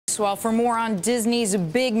Well, for more on Disney's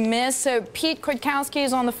big miss, Pete Kwiatkowski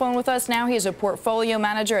is on the phone with us now. He is a portfolio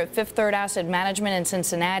manager at Fifth Third Asset Management in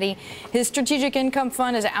Cincinnati. His strategic income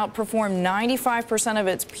fund has outperformed 95% of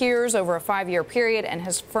its peers over a 5-year period, and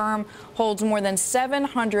his firm holds more than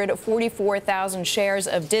 744,000 shares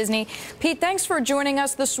of Disney. Pete, thanks for joining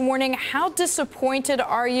us this morning. How disappointed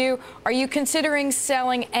are you? Are you considering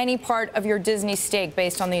selling any part of your Disney stake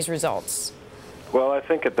based on these results? Well, I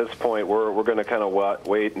think at this point we're going to kind of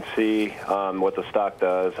wait and see what the stock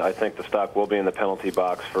does. I think the stock will be in the penalty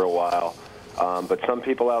box for a while. But some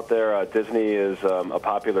people out there, Disney is a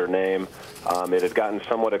popular name. It had gotten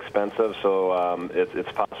somewhat expensive, so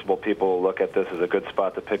it's possible people look at this as a good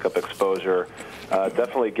spot to pick up exposure.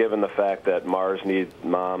 Definitely given the fact that Mars needs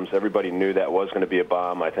moms, everybody knew that was going to be a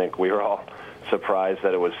bomb. I think we were all surprised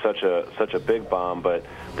that it was such a big bomb, but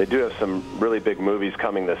they do have some really big movies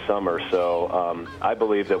coming this summer, so I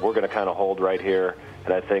believe that we're going to kind of hold right here,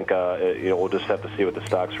 and I think we'll just have to see what the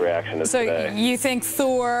stock's reaction is today. So you think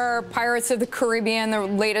Thor, Pirates of the Caribbean, the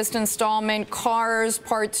latest installment, Cars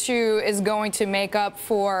Part 2 is going to make up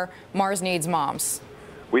for Mars Needs Moms?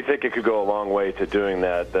 We think it could go a long way to doing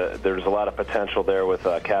that. There's a lot of potential there with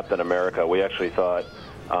Captain America. We actually thought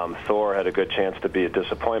Thor had a good chance to be a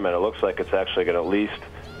disappointment. It looks like it's actually going to at least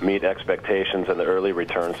meet expectations in the early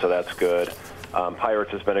return, so that's good.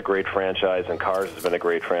 Pirates has been a great franchise, and Cars has been a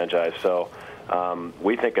great franchise. So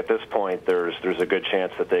we think at this point there's a good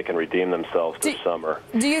chance that they can redeem themselves this summer.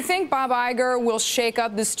 Do you think Bob Iger will shake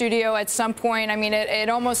up the studio at some point? I mean, it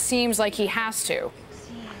almost seems like he has to.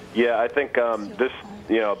 Yeah, I think this,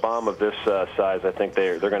 a bomb of this size, I think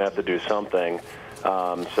they're going to have to do something.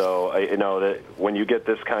 That when you get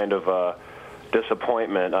this kind of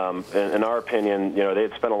disappointment, in our opinion, they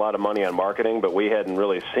had spent a lot of money on marketing, but we hadn't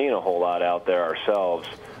really seen a whole lot out there ourselves,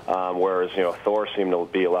 whereas, Thor seemed to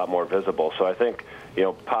be a lot more visible. So I think,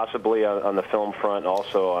 possibly on the film front,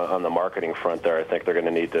 also on the marketing front there, I think they're going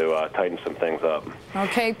to need to tighten some things up.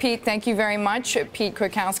 Okay, Pete, thank you very much. Pete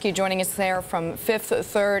Kwiatkowski joining us there from Fifth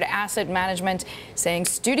Third Asset Management, saying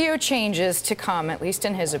studio changes to come, at least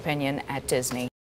in his opinion, at Disney.